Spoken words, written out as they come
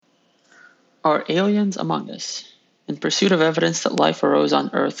Are aliens among us? In pursuit of evidence that life arose on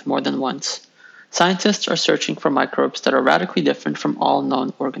Earth more than once, scientists are searching for microbes that are radically different from all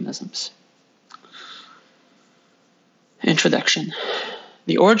known organisms. Introduction.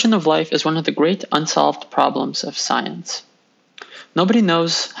 The origin of life is one of the great unsolved problems of science. Nobody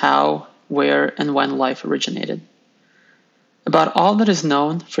knows how, where, and when life originated. About all that is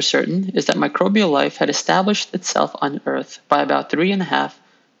known for certain is that microbial life had established itself on Earth by about 3.5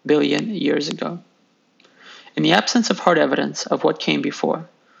 billion years ago. In the absence of hard evidence of what came before,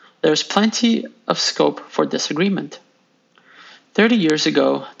 there is plenty of scope for disagreement. 30 years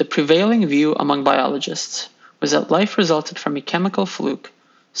ago, the prevailing view among biologists was that life resulted from a chemical fluke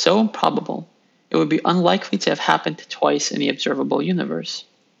so improbable it would be unlikely to have happened twice in the observable universe.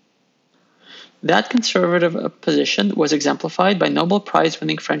 That conservative position was exemplified by Nobel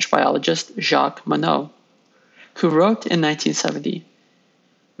Prize-winning French biologist Jacques Monod, who wrote in 1970,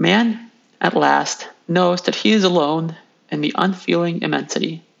 "Man, at last, knows that he is alone in the unfeeling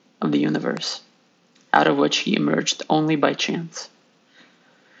immensity of the universe, out of which he emerged only by chance."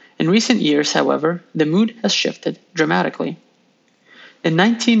 In recent years, however, the mood has shifted dramatically. In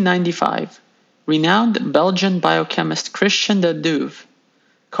 1995, renowned Belgian biochemist Christian de Duve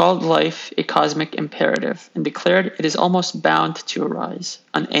called life a cosmic imperative and declared it is almost bound to arise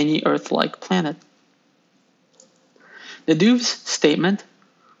on any Earth-like planet. De Duve's statement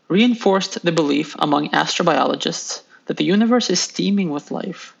reinforced the belief among astrobiologists that the universe is teeming with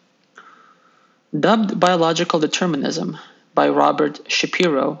life. Dubbed biological determinism by Robert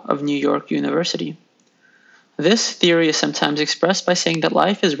Shapiro of New York University, this theory is sometimes expressed by saying that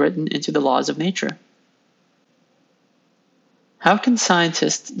life is written into the laws of nature. How can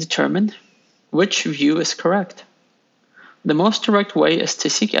scientists determine which view is correct? The most direct way is to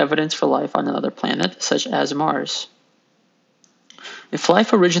seek evidence for life on another planet, such as Mars. If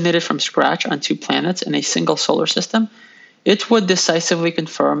life originated from scratch on 2 planets in a single solar system, it would decisively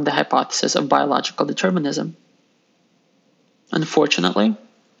confirm the hypothesis of biological determinism. Unfortunately,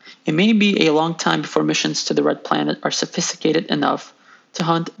 it may be a long time before missions to the Red Planet are sophisticated enough to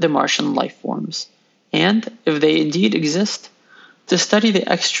hunt the Martian life forms, and, if they indeed exist, to study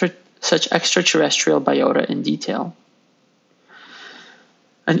such extraterrestrial biota in detail.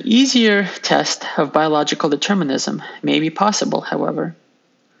 An easier test of biological determinism may be possible, however.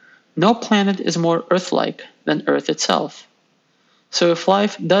 No planet is more Earth-like than Earth itself. So if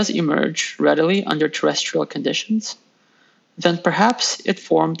life does emerge readily under terrestrial conditions, then perhaps it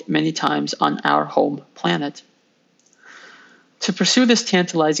formed many times on our home planet. To pursue this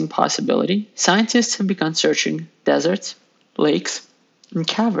tantalizing possibility, scientists have begun searching deserts, lakes, and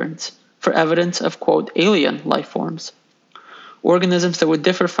caverns for evidence of, quote, alien life forms, organisms that would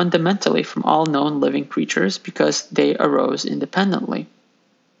differ fundamentally from all known living creatures because they arose independently.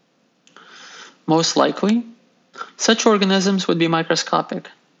 Most likely, such organisms would be microscopic,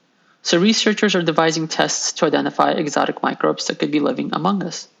 so researchers are devising tests to identify exotic microbes that could be living among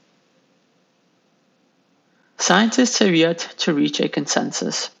us. Scientists have yet to reach a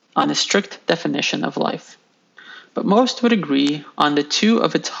consensus on a strict definition of life, but most would agree on the 2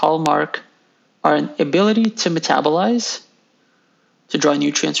 of its hallmark are an ability to metabolize, to draw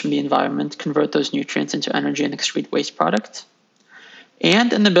nutrients from the environment, convert those nutrients into energy and excrete waste products,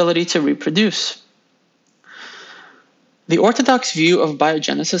 and an ability to reproduce. The orthodox view of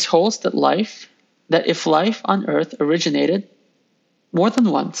biogenesis holds that if life on Earth originated more than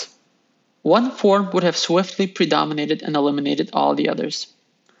once, one form would have swiftly predominated and eliminated all the others.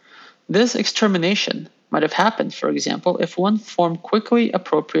 This extermination might have happened, for example, if one form quickly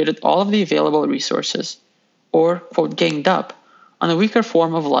appropriated all of the available resources, or, quote, ganged up on a weaker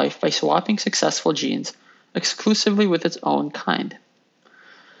form of life by swapping successful genes exclusively with its own kind.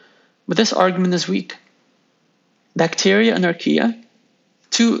 But this argument is weak. Bacteria and archaea,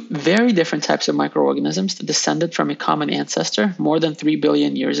 2 very different types of microorganisms that descended from a common ancestor more than 3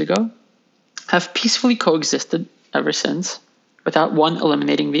 billion years ago, have peacefully coexisted ever since, without one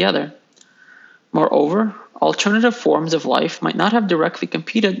eliminating the other. Moreover, alternative forms of life might not have directly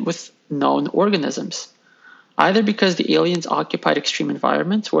competed with known organisms, either because the aliens occupied extreme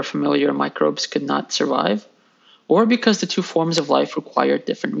environments where familiar microbes could not survive, or because the 2 forms of life required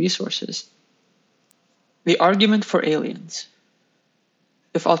different resources. The argument for aliens.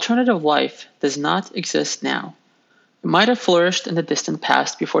 If alternative life does not exist now, it might have flourished in the distant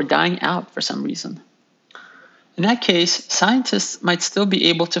past before dying out for some reason. In that case, scientists might still be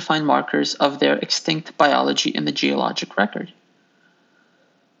able to find markers of their extinct biology in the geologic record.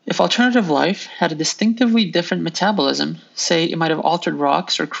 If alternative life had a distinctively different metabolism, say it might have altered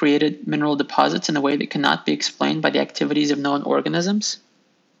rocks or created mineral deposits in a way that cannot be explained by the activities of known organisms,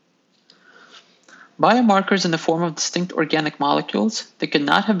 Biomarkers in the form of distinct organic molecules that could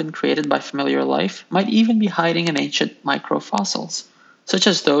not have been created by familiar life might even be hiding in ancient microfossils, such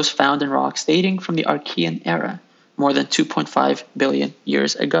as those found in rocks dating from the Archean era, more than 2.5 billion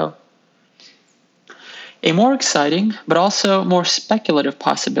years ago. A more exciting, but also more speculative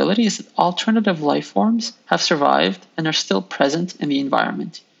possibility is that alternative life forms have survived and are still present in the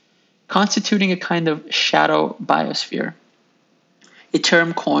environment, constituting a kind of shadow biosphere, a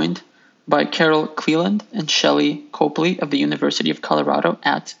term coined by Carol Cleland and Shelley Copley of the University of Colorado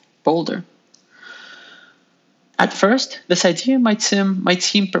at Boulder. At first, this idea might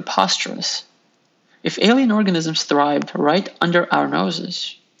seem preposterous. If alien organisms thrived right under our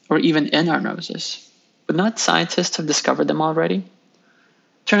noses, or even in our noses, would not scientists have discovered them already?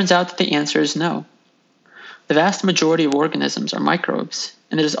 Turns out that the answer is no. The vast majority of organisms are microbes,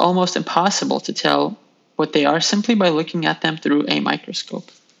 and it is almost impossible to tell what they are simply by looking at them through a microscope.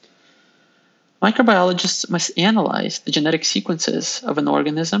 Microbiologists must analyze the genetic sequences of an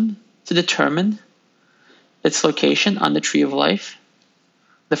organism to determine its location on the tree of life,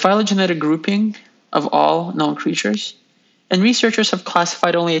 the phylogenetic grouping of all known creatures, and researchers have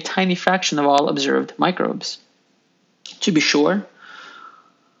classified only a tiny fraction of all observed microbes. To be sure,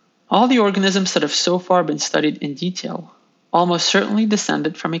 all the organisms that have so far been studied in detail almost certainly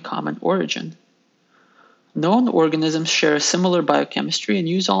descended from a common origin. Known organisms share a similar biochemistry and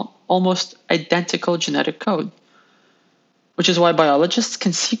use almost identical genetic code, which is why biologists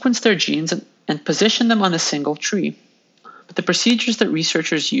can sequence their genes and position them on a single tree. But the procedures that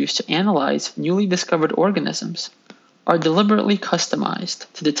researchers use to analyze newly discovered organisms are deliberately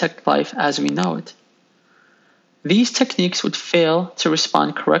customized to detect life as we know it. These techniques would fail to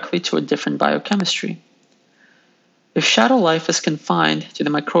respond correctly to a different biochemistry. If shadow life is confined to the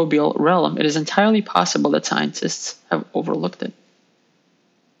microbial realm, it is entirely possible that scientists have overlooked it.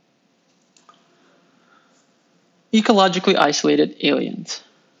 Ecologically isolated aliens.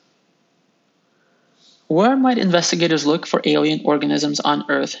 Where might investigators look for alien organisms on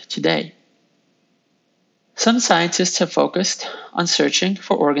Earth today? Some scientists have focused on searching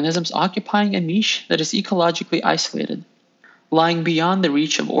for organisms occupying a niche that is ecologically isolated, lying beyond the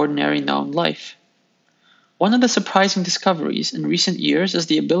reach of ordinary known life. One of the surprising discoveries in recent years is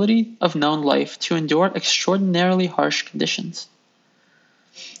the ability of known life to endure extraordinarily harsh conditions.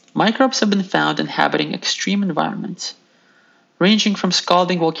 Microbes have been found inhabiting extreme environments, ranging from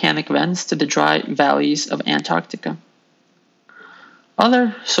scalding volcanic vents to the dry valleys of Antarctica.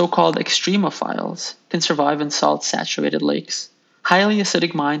 Other so-called extremophiles can survive in salt-saturated lakes, highly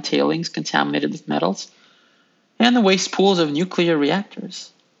acidic mine tailings contaminated with metals, and the waste pools of nuclear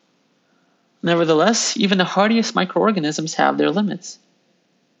reactors. Nevertheless, even the hardiest microorganisms have their limits.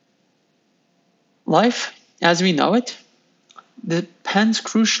 Life, as we know it, depends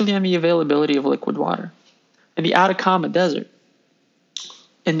crucially on the availability of liquid water. In the Atacama Desert,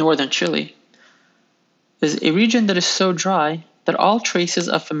 in northern Chile, is a region that is so dry that all traces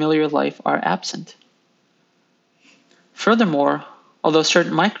of familiar life are absent. Furthermore, although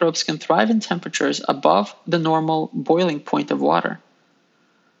certain microbes can thrive in temperatures above the normal boiling point of water,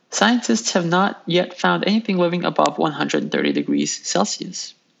 scientists have not yet found anything living above 130 degrees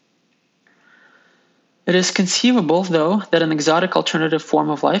Celsius. It is conceivable, though, that an exotic alternative form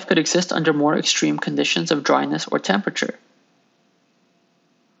of life could exist under more extreme conditions of dryness or temperature.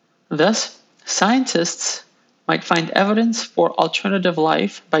 Thus, scientists might find evidence for alternative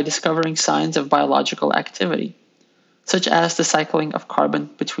life by discovering signs of biological activity, such as the cycling of carbon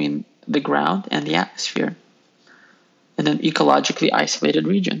between the ground and the atmosphere in an ecologically isolated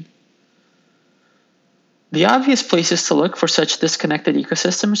region. The obvious places to look for such disconnected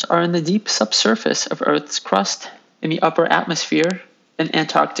ecosystems are in the deep subsurface of Earth's crust, in the upper atmosphere, in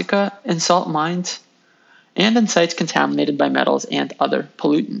Antarctica, in salt mines, and in sites contaminated by metals and other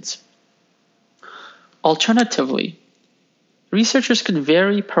pollutants. Alternatively, researchers can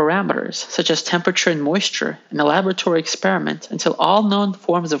vary parameters such as temperature and moisture in a laboratory experiment until all known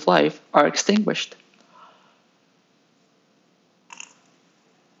forms of life are extinguished.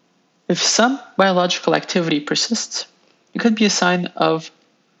 If some biological activity persists, it could be a sign of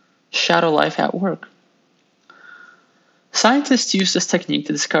shadow life at work. Scientists use this technique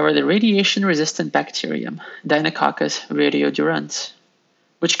to discover the radiation-resistant bacterium, Deinococcus radiodurans,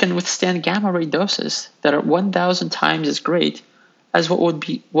 which can withstand gamma-ray doses that are 1,000 times as great as what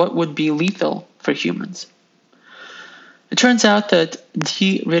would be lethal for humans. It turns out that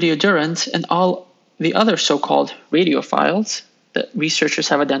D. radiodurans and all the other so-called radiophiles that researchers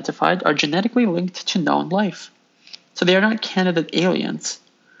have identified are genetically linked to known life, so they are not candidate aliens,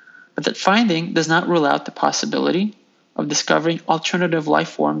 but that finding does not rule out the possibility of discovering alternative life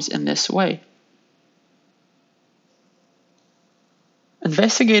forms in this way.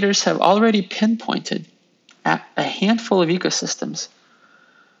 investigators have already pinpointed a handful of ecosystems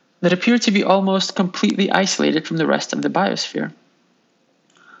that appear to be almost completely isolated from the rest of the biosphere.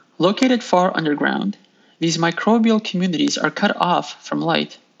 Located far underground, these microbial communities are cut off from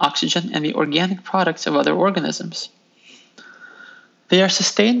light, oxygen, and the organic products of other organisms. They are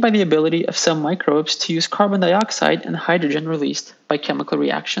sustained by the ability of some microbes to use carbon dioxide and hydrogen released by chemical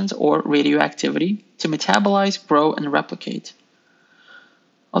reactions or radioactivity to metabolize, grow, and replicate.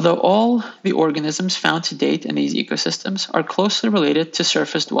 Although all the organisms found to date in these ecosystems are closely related to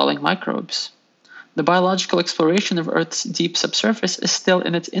surface-dwelling microbes, the biological exploration of Earth's deep subsurface is still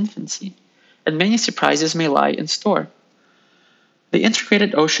in its infancy, and many surprises may lie in store. The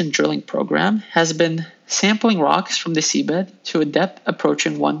Integrated Ocean Drilling Program has been sampling rocks from the seabed to a depth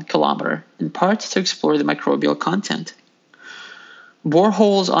approaching 1 kilometer, in part to explore the microbial content.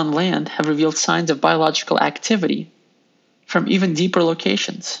 Boreholes on land have revealed signs of biological activity from even deeper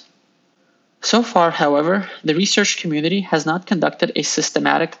locations. So far, however, the research community has not conducted a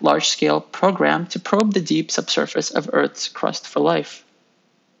systematic, large-scale program to probe the deep subsurface of Earth's crust for life.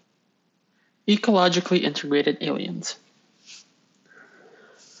 Ecologically integrated aliens.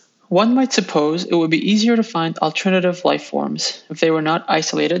 One might suppose it would be easier to find alternative life forms if they were not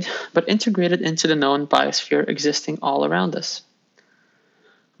isolated but integrated into the known biosphere existing all around us.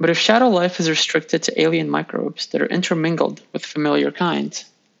 But if shadow life is restricted to alien microbes that are intermingled with familiar kinds,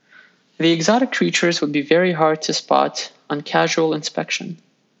 the exotic creatures would be very hard to spot on casual inspection.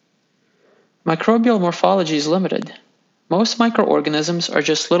 Microbial morphology is limited. Most microorganisms are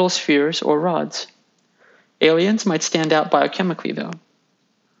just little spheres or rods. Aliens might stand out biochemically, though.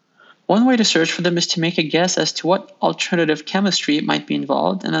 One way to search for them is to make a guess as to what alternative chemistry might be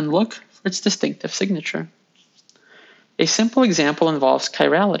involved and then look for its distinctive signature. A simple example involves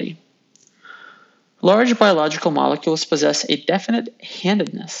chirality. Large biological molecules possess a definite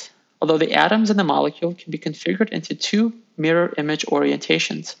handedness, although the atoms in the molecule can be configured into two mirror image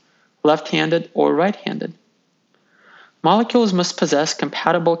orientations, left-handed or right-handed. Molecules must possess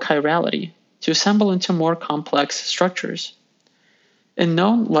compatible chirality to assemble into more complex structures. In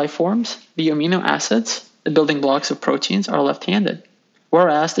known life forms, the amino acids, the building blocks of proteins, are left-handed,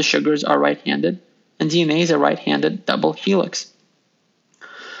 whereas the sugars are right-handed, and DNA is a right-handed double helix.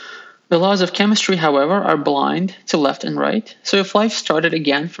 The laws of chemistry, however, are blind to left and right, so if life started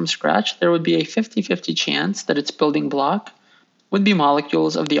again from scratch, there would be a 50-50 chance that its building block would be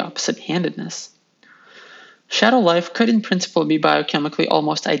molecules of the opposite handedness. Shadow life could in principle be biochemically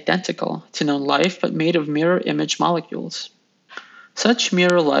almost identical to known life, but made of mirror image molecules. Such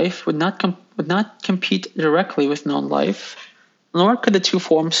mirror life would not compete directly with known life, nor could the two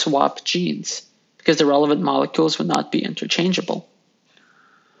forms swap genes, because the relevant molecules would not be interchangeable.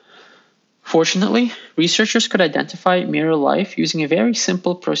 Fortunately, researchers could identify mirror life using a very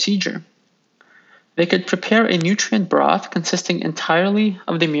simple procedure. They could prepare a nutrient broth consisting entirely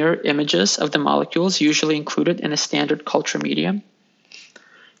of the mirror images of the molecules usually included in a standard culture medium.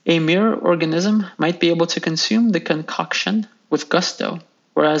 A mirror organism might be able to consume the concoction with gusto,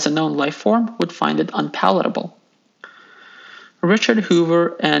 whereas a known life form would find it unpalatable. Richard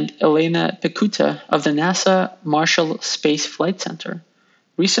Hoover and Elena Pikuta of the NASA Marshall Space Flight Center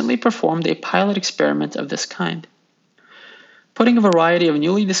recently performed a pilot experiment of this kind, putting a variety of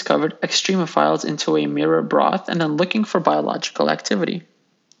newly discovered extremophiles into a mirror broth and then looking for biological activity.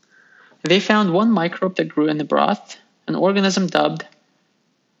 They found one microbe that grew in the broth, an organism dubbed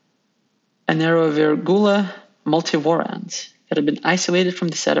Anaerovirgula multivorans, that had been isolated from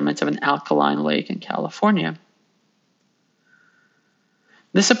the sediments of an alkaline lake in California.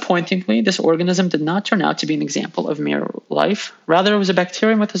 Disappointingly, this organism did not turn out to be an example of mirror life. Rather, it was a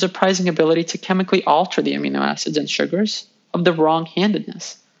bacterium with a surprising ability to chemically alter the amino acids and sugars of the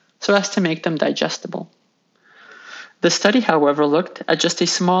wrong-handedness, so as to make them digestible. The study, however, looked at just a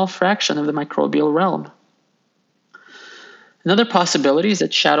small fraction of the microbial realm. Another possibility is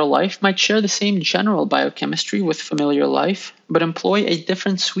that shadow life might share the same general biochemistry with familiar life, but employ a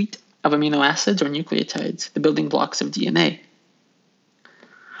different suite of amino acids or nucleotides, the building blocks of DNA.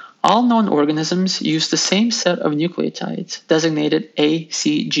 All known organisms use the same set of nucleotides, designated A,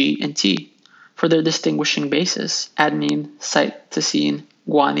 C, G, and T, for their distinguishing bases, adenine, cytosine,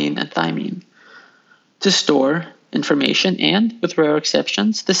 guanine, and thymine, to store information and, with rare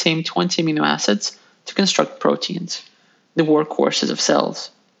exceptions, the same 20 amino acids to construct proteins, the workhorses of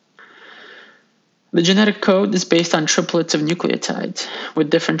cells. The genetic code is based on triplets of nucleotides, with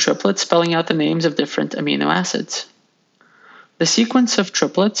different triplets spelling out the names of different amino acids. The sequence of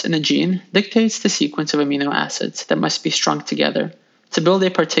triplets in a gene dictates the sequence of amino acids that must be strung together to build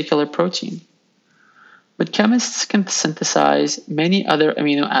a particular protein. but chemists can synthesize many other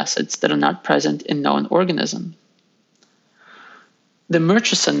amino acids that are not present in known organisms. The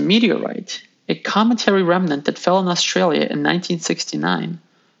Murchison meteorite, a cometary remnant that fell in Australia in 1969,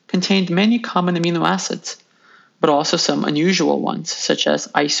 contained many common amino acids, but also some unusual ones, such as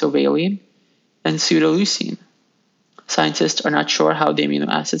isovaline and pseudoleucine. Scientists are not sure how the amino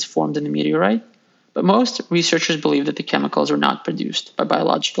acids formed in the meteorite, but most researchers believe that the chemicals were not produced by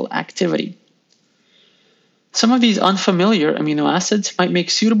biological activity. Some of these unfamiliar amino acids might make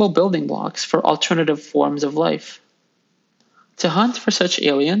suitable building blocks for alternative forms of life. To hunt for such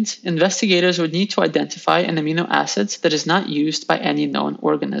aliens, investigators would need to identify an amino acid that is not used by any known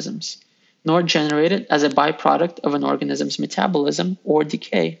organisms, nor generated as a byproduct of an organism's metabolism or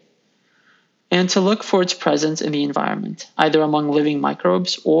decay, and to look for its presence in the environment, either among living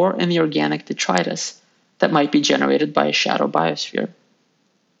microbes or in the organic detritus that might be generated by a shadow biosphere.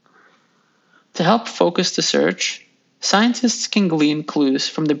 To help focus the search, scientists can glean clues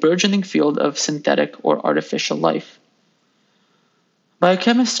from the burgeoning field of synthetic or artificial life.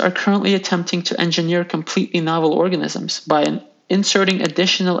 Biochemists are currently attempting to engineer completely novel organisms by inserting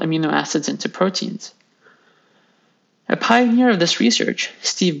additional amino acids into proteins. A pioneer of this research,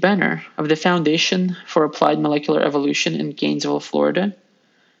 Steve Benner of the Foundation for Applied Molecular Evolution in Gainesville, Florida,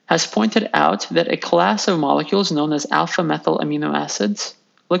 has pointed out that a class of molecules known as alpha-methyl amino acids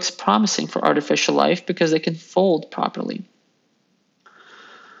looks promising for artificial life because they can fold properly.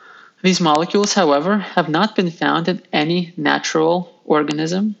 These molecules, however, have not been found in any natural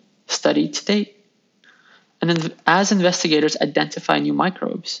organism studied to date. And as investigators identify new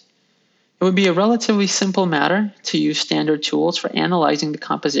microbes, it would be a relatively simple matter to use standard tools for analyzing the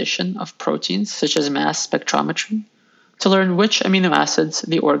composition of proteins, such as mass spectrometry, to learn which amino acids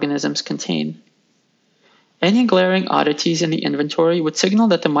the organisms contain. Any glaring oddities in the inventory would signal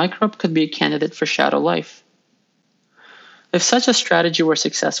that the microbe could be a candidate for shadow life. If such a strategy were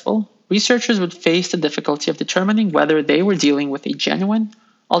successful, researchers would face the difficulty of determining whether they were dealing with a genuine,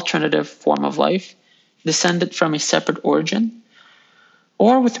 alternative form of life, descended from a separate origin,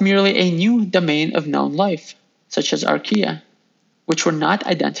 or with merely a new domain of known life, such as archaea, which were not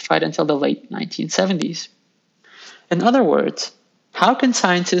identified until the late 1970s. In other words, how can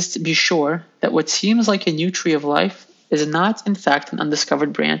scientists be sure that what seems like a new tree of life is not in fact an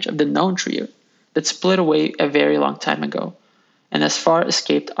undiscovered branch of the known tree that split away a very long time ago and has far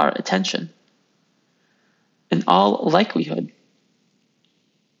escaped our attention? In all likelihood,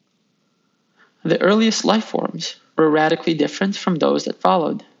 the earliest life forms were radically different from those that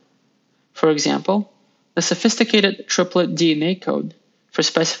followed. For example, the sophisticated triplet DNA code for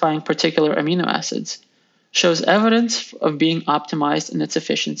specifying particular amino acids shows evidence of being optimized in its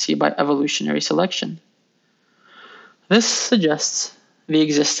efficiency by evolutionary selection. This suggests the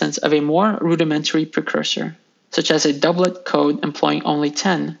existence of a more rudimentary precursor, such as a doublet code employing only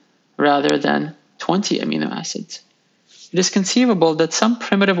 10 rather than 20 amino acids. It is conceivable that some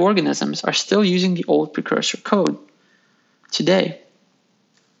primitive organisms are still using the old precursor code today.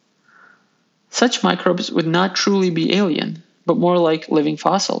 Such microbes would not truly be alien, but more like living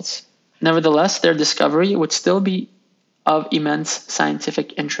fossils. Nevertheless, their discovery would still be of immense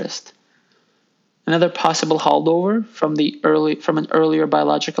scientific interest. Another possible holdover from an earlier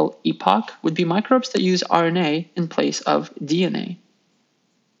biological epoch would be microbes that use RNA in place of DNA.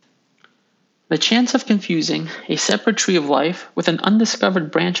 The chance of confusing a separate tree of life with an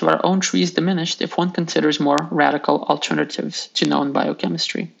undiscovered branch of our own tree is diminished if one considers more radical alternatives to known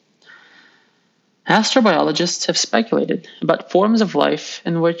biochemistry. Astrobiologists have speculated about forms of life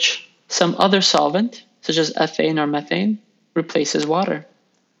in which some other solvent, such as ethane or methane, replaces water.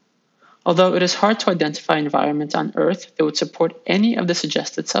 Although it is hard to identify environments on Earth that would support any of the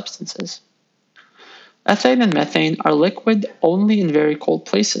suggested substances. Ethane and methane are liquid only in very cold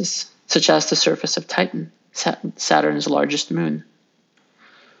places, such as the surface of Titan, Saturn's largest moon.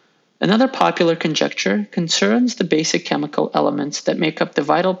 Another popular conjecture concerns the basic chemical elements that make up the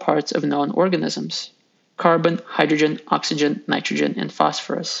vital parts of known organisms: carbon, hydrogen, oxygen, nitrogen, and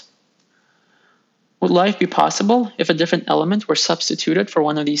phosphorus. Would life be possible if a different element were substituted for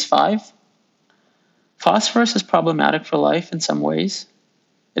one of these five? Phosphorus is problematic for life in some ways.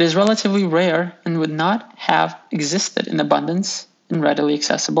 It is relatively rare and would not have existed in abundance in readily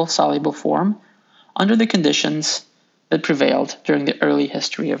accessible soluble form under the conditions that prevailed during the early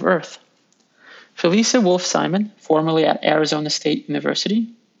history of Earth. Felicia Wolf-Simon, formerly at Arizona State University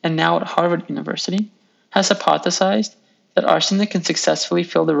and now at Harvard University, has hypothesized that arsenic can successfully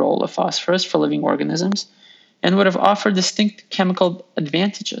fill the role of phosphorus for living organisms and would have offered distinct chemical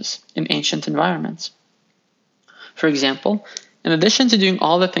advantages in ancient environments. For example, In addition to doing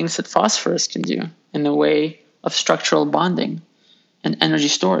all the things that phosphorus can do in the way of structural bonding and energy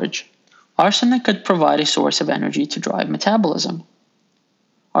storage, arsenic could provide a source of energy to drive metabolism.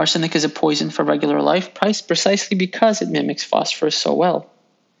 Arsenic is a poison for regular life precisely because it mimics phosphorus so well.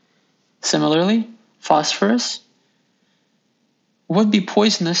 Similarly, phosphorus would be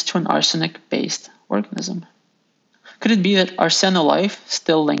poisonous to an arsenic-based organism. Could it be that arsenolife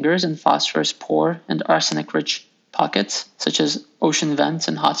still lingers in phosphorus-poor and arsenic-rich pockets, such as ocean vents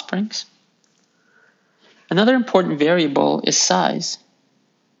and hot springs? Another important variable is size.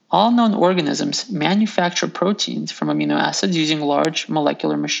 All known organisms manufacture proteins from amino acids using large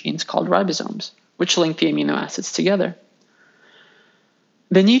molecular machines called ribosomes, which link the amino acids together.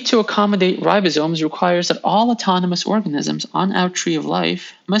 The need to accommodate ribosomes requires that all autonomous organisms on our tree of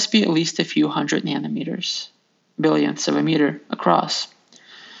life must be at least a few hundred nanometers, billionths of a meter across.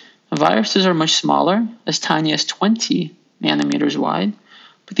 Viruses are much smaller, as tiny as 20 nanometers wide,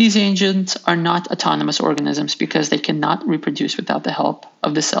 but these agents are not autonomous organisms because they cannot reproduce without the help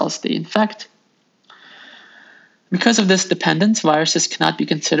of the cells they infect. Because of this dependence, viruses cannot be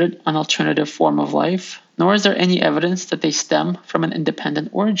considered an alternative form of life, nor is there any evidence that they stem from an independent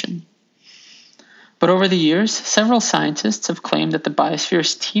origin. But over the years, several scientists have claimed that the biosphere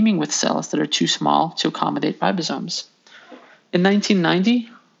is teeming with cells that are too small to accommodate ribosomes. In 1990,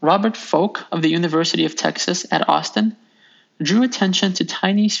 Robert Folk of the University of Texas at Austin drew attention to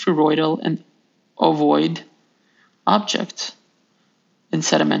tiny spheroidal and ovoid objects in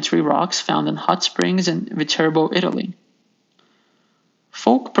sedimentary rocks found in hot springs in Viterbo, Italy.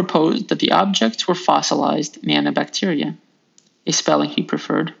 Folk proposed that the objects were fossilized nanobacteria, a spelling he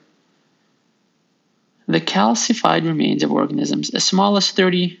preferred. The calcified remains of organisms as small as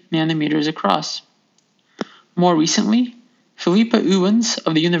 30 nanometers across. More recently, Philippa Owens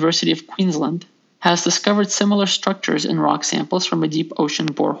of the University of Queensland has discovered similar structures in rock samples from a deep ocean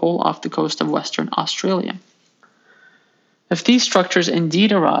borehole off the coast of Western Australia. If these structures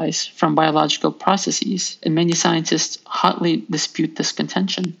indeed arise from biological processes, and many scientists hotly dispute this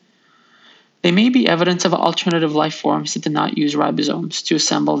contention, they may be evidence of alternative life forms that do not use ribosomes to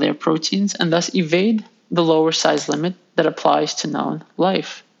assemble their proteins and thus evade the lower size limit that applies to known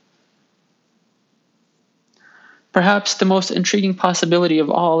life. Perhaps the most intriguing possibility of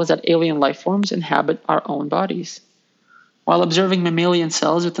all is that alien life forms inhabit our own bodies. While observing mammalian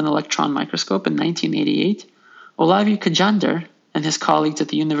cells with an electron microscope in 1988, Olavi Kajander and his colleagues at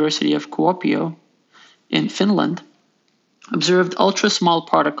the University of Kuopio in Finland observed ultra-small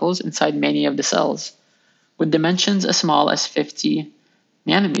particles inside many of the cells, with dimensions as small as 50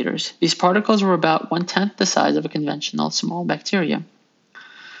 nanometers. These particles were about 1/10 the size of a conventional small bacteria.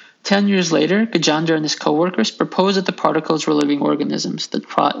 10 years later, Kajander and his co-workers proposed that the particles were living organisms that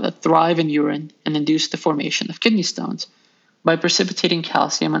thrive in urine and induce the formation of kidney stones by precipitating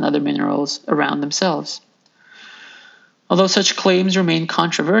calcium and other minerals around themselves. Although such claims remain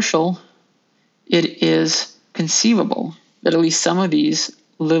controversial, it is conceivable that at least some of these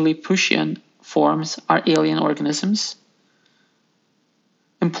Lilliputian forms are alien organisms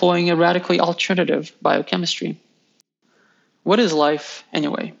employing a radically alternative biochemistry. What is life,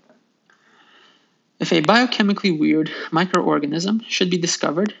 anyway? If a biochemically weird microorganism should be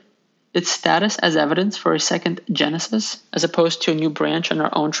discovered, its status as evidence for a second genesis, as opposed to a new branch in our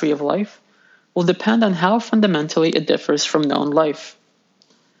own tree of life, will depend on how fundamentally it differs from known life.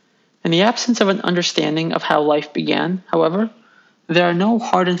 In the absence of an understanding of how life began, however, there are no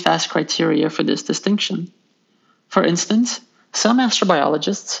hard and fast criteria for this distinction. For instance, some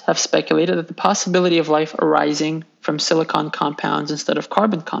astrobiologists have speculated that the possibility of life arising from silicon compounds instead of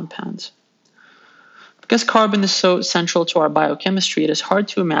carbon compounds. Because carbon is so central to our biochemistry, it is hard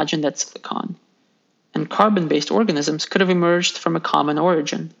to imagine that silicon and carbon-based organisms could have emerged from a common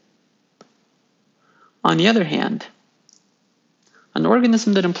origin. On the other hand, an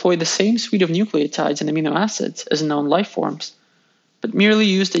organism that employed the same suite of nucleotides and amino acids as known life forms, but merely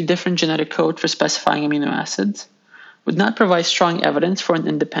used a different genetic code for specifying amino acids, would not provide strong evidence for an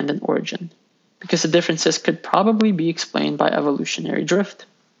independent origin, because the differences could probably be explained by evolutionary drift.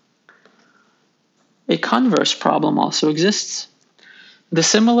 A converse problem also exists. The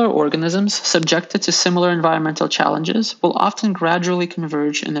similar organisms subjected to similar environmental challenges will often gradually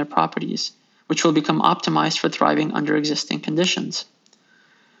converge in their properties, which will become optimized for thriving under existing conditions.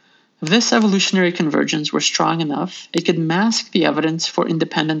 If this evolutionary convergence were strong enough, it could mask the evidence for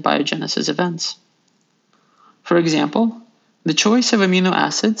independent biogenesis events. For example, the choice of amino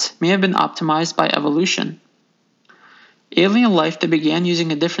acids may have been optimized by evolution. Alien life that began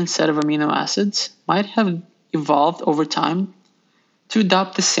using a different set of amino acids might have evolved over time to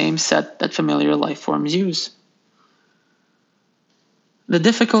adopt the same set that familiar life forms use. The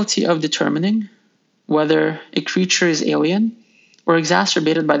difficulty of determining whether a creature is alien were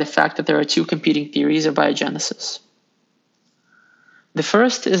exacerbated by the fact that there are two competing theories of biogenesis. The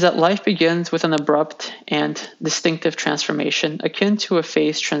first is that life begins with an abrupt and distinctive transformation akin to a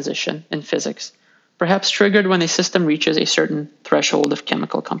phase transition in physics, perhaps triggered when a system reaches a certain threshold of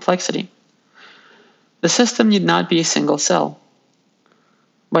chemical complexity. The system need not be a single cell.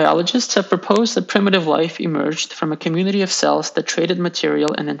 Biologists have proposed that primitive life emerged from a community of cells that traded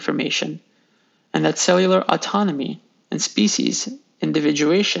material and information, and that cellular autonomy and species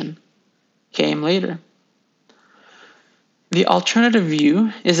individuation came later. The alternative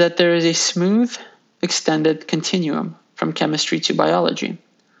view is that there is a smooth, extended continuum from chemistry to biology,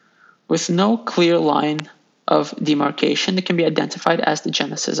 with no clear line of demarcation that can be identified as the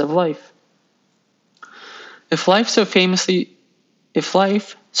genesis of life. If life, so famously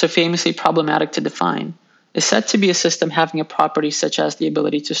problematic to define, is said to be a system having a property such as the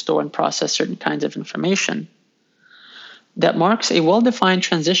ability to store and process certain kinds of information, that marks a well-defined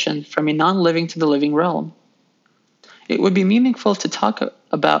transition from a non-living to the living realm. It would be meaningful to talk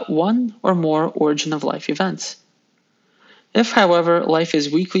about one or more origin of life events. If, however, life is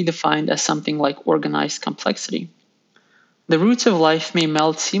weakly defined as something like organized complexity, the roots of life may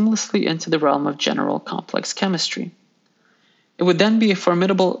meld seamlessly into the realm of general complex chemistry. It would then be a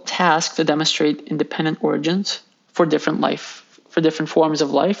formidable task to demonstrate independent origins for different forms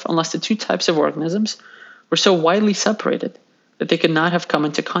of life, unless the two types of organisms were so widely separated that they could not have come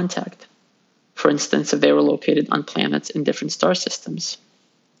into contact. For instance, if they were located on planets in different star systems.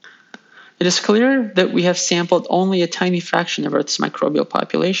 It is clear that we have sampled only a tiny fraction of Earth's microbial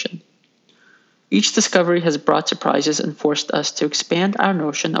population. Each discovery has brought surprises and forced us to expand our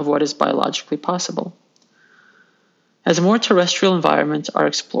notion of what is biologically possible. As more terrestrial environments are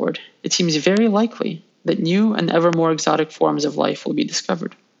explored, it seems very likely that new and ever more exotic forms of life will be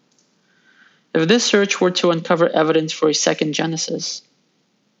discovered. If this search were to uncover evidence for a second genesis,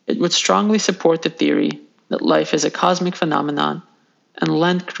 it would strongly support the theory that life is a cosmic phenomenon and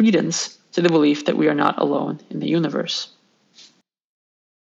lend credence to the belief that we are not alone in the universe.